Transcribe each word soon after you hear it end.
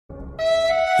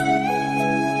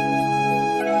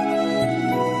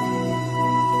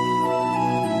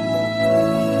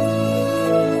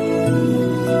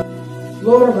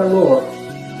Laura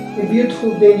Venetia, a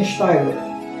beautiful Danish diver,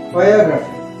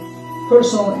 biography,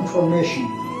 personal information,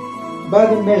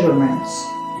 body measurements,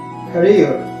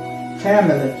 career,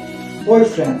 family,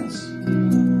 boyfriends.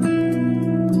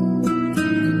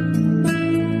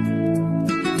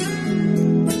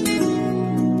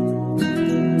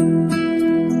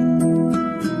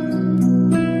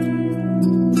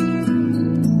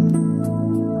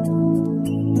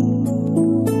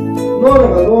 Laura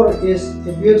Venetia is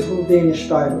a beautiful Danish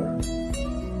diver.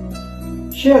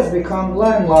 She has become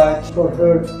limelight for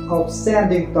her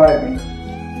outstanding diving.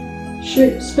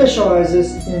 She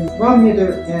specializes in 1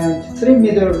 meter and 3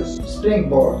 meter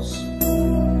springboards.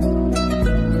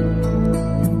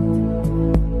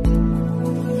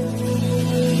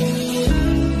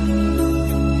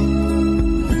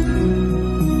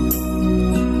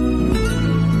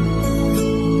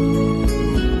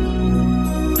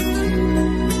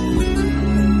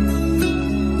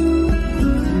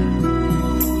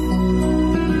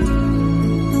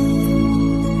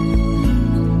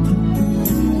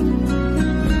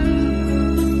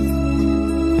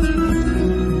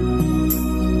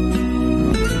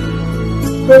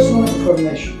 Personal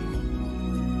information.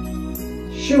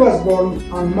 She was born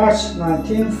on March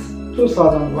 19,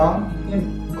 2001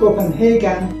 in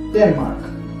Copenhagen, Denmark.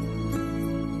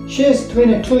 She is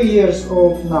 22 years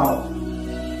old now.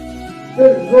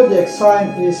 Her zodiac sign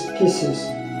is Pisces.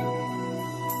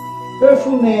 Her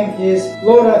full name is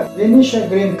Laura Venetia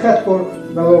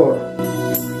Grimm-Katborg Valore.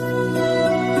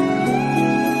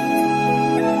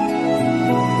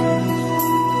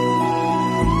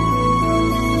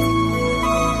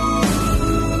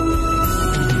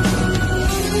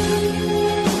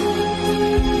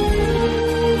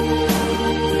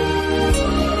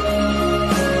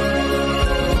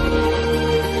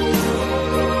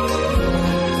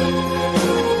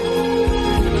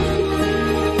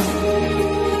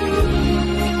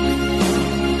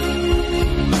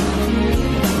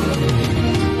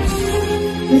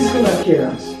 Physical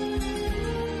appearance.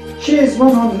 She is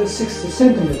 160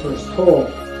 centimeters tall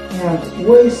and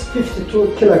weighs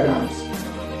 52 kilograms.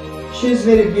 She is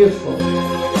very beautiful.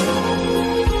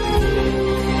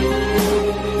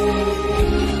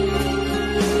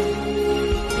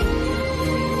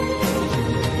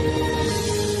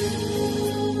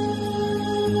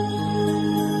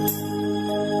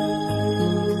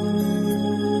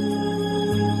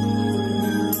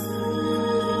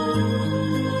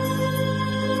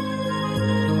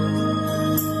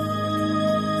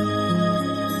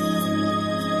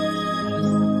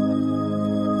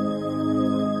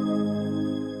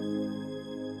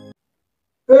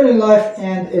 Early life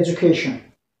and education.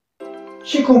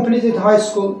 She completed high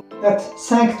school at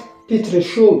Sankt Petri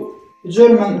Schule, a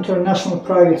German international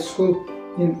private school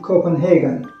in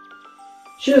Copenhagen.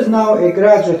 She is now a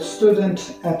graduate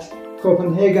student at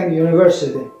Copenhagen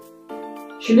University.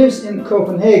 She lives in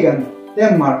Copenhagen,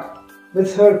 Denmark,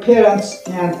 with her parents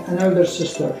and an elder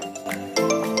sister.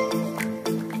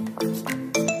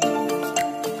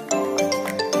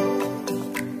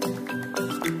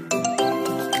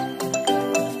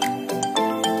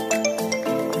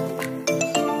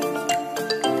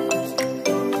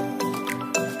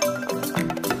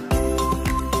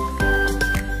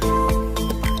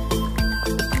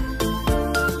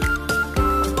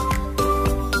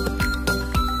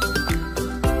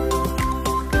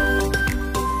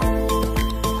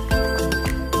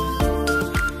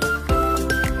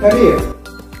 Career.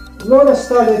 Laura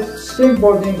studied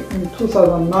springboarding in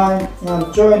 2009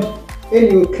 and joined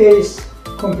LUK's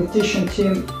competition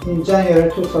team in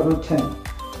January 2010.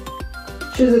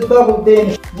 She is a double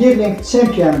Danish yearling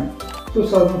champion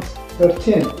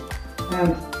 2013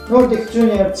 and Nordic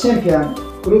junior champion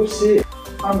Group C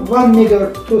on 1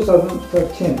 meter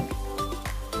 2013.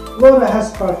 Laura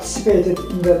has participated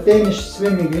in the Danish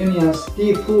swimming union's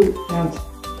D pool and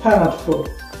talent pool.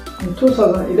 In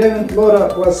 2011,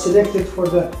 Laura was selected for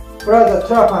the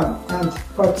Bruttotruppen and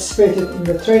participated in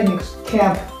the training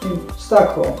camp in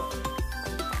Stockholm.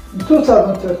 In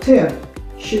 2013,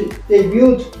 she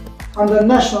debuted on the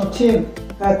national team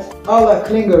at Alla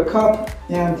Klinger Cup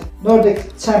and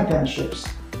Nordic Championships.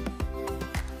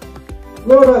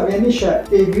 Laura Venetia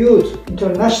debuted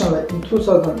internationally in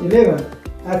 2011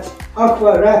 at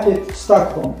Aqua Rapid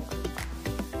Stockholm.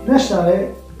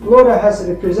 Nationally, Laura has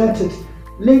represented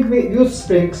Lyngby Youth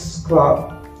Springs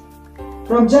Club.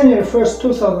 From January 1,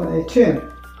 2018,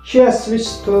 she has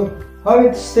switched to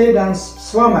Havid Stadens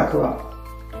Swamma Club.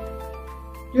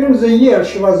 During the year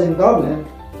she was in Dublin,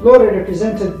 Laura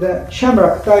represented the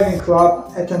Shamrock Diving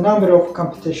Club at a number of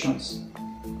competitions.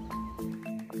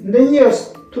 In the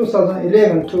years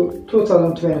 2011 to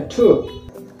 2022,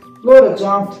 Laura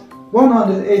jumped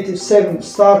 187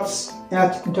 starts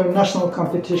at international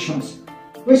competitions,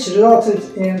 which resulted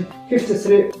in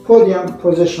 53 podium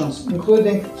positions,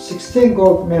 including 16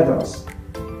 gold medals.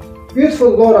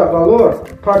 Beautiful Laura Valore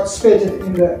participated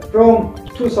in the Rome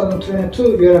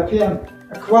 2022 European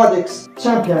Aquatics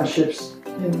Championships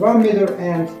in 1 meter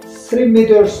and 3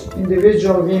 meters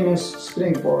individual women's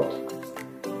springboard.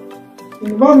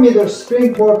 In 1 meter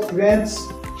springboard events,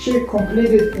 she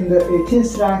completed in the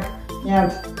 18th rank,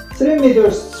 and 3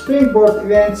 meters springboard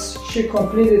events she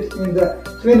completed in the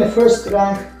 21st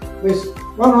rank with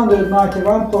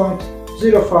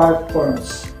 191.05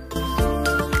 points.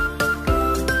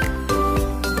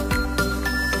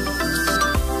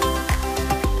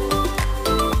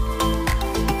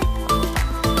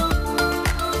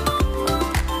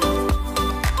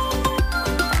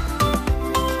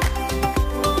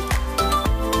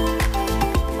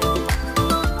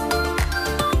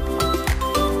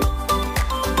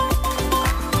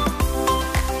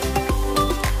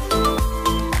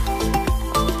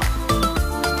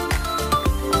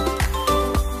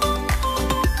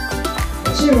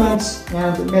 Achievements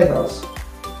and medals.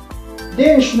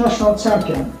 Danish national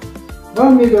champion,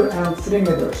 1 meter and 3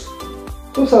 meters,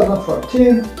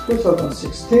 2014,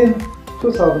 2016,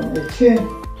 2018,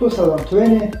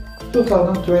 2020,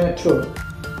 2022.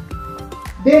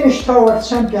 Danish tower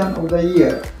champion of the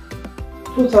year,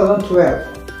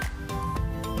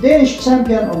 2012. Danish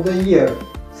champion of the year,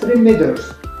 3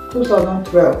 meters,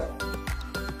 2012.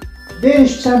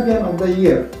 Danish champion of the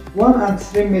year, 1 and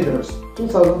 3 meters,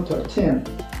 2013.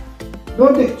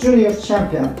 Nordic junior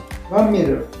champion, 1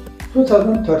 meter,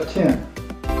 2013.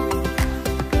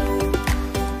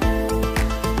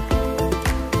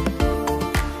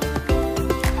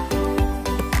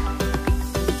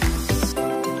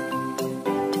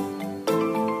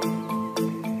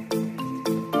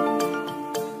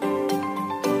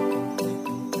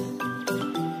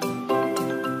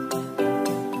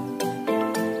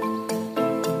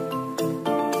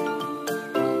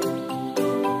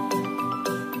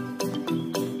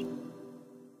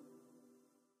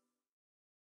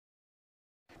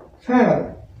 Family.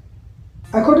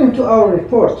 According to our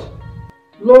report,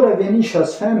 Laura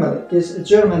Venetia's family is a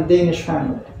German-Danish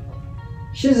family.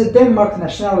 She is a Denmark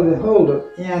nationality holder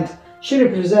and she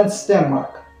represents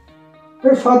Denmark.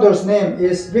 Her father's name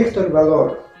is Victor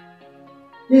Valore.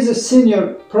 He is a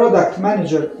senior product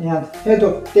manager and head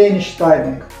of Danish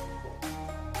diving.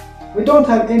 We don't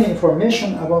have any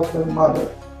information about her mother.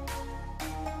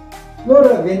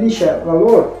 Laura Venetia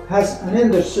Valore has an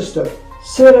elder sister,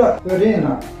 Sarah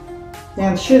Verena,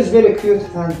 and she is very cute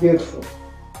and beautiful.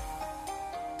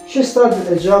 She started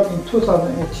a job in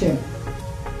 2018.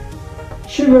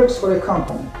 She works for a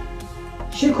company.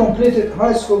 She completed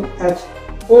high school at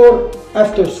or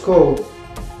after school,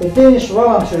 a Danish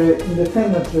voluntary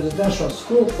independent residential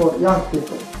school for young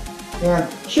people, and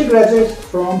she graduated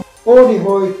from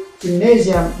Orehoy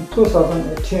Gymnasium in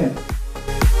 2018.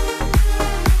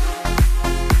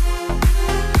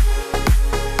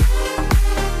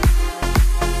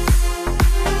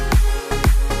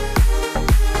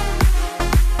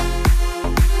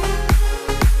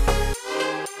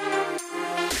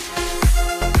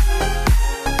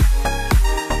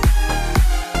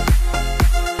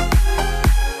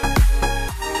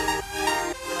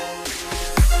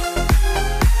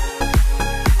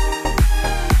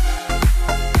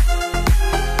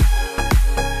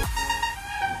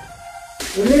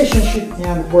 Relationship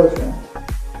and boyfriend.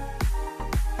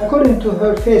 According to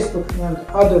her Facebook and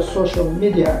other social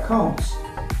media accounts,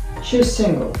 she is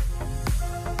single.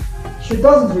 She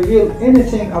doesn't reveal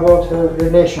anything about her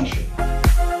relationship.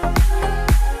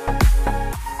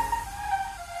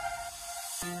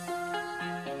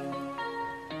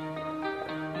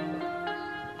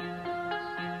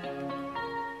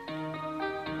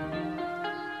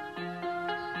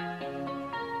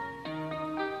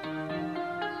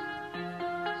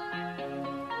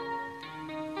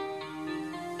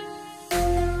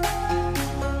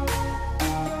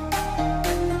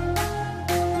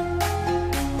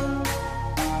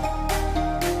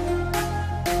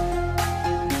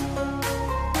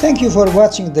 Thank you for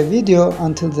watching the video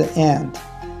until the end.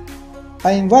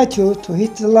 I invite you to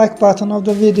hit the like button of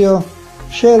the video,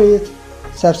 share it,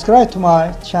 subscribe to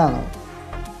my channel.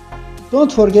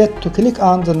 Don't forget to click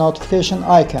on the notification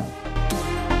icon.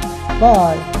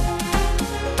 Bye.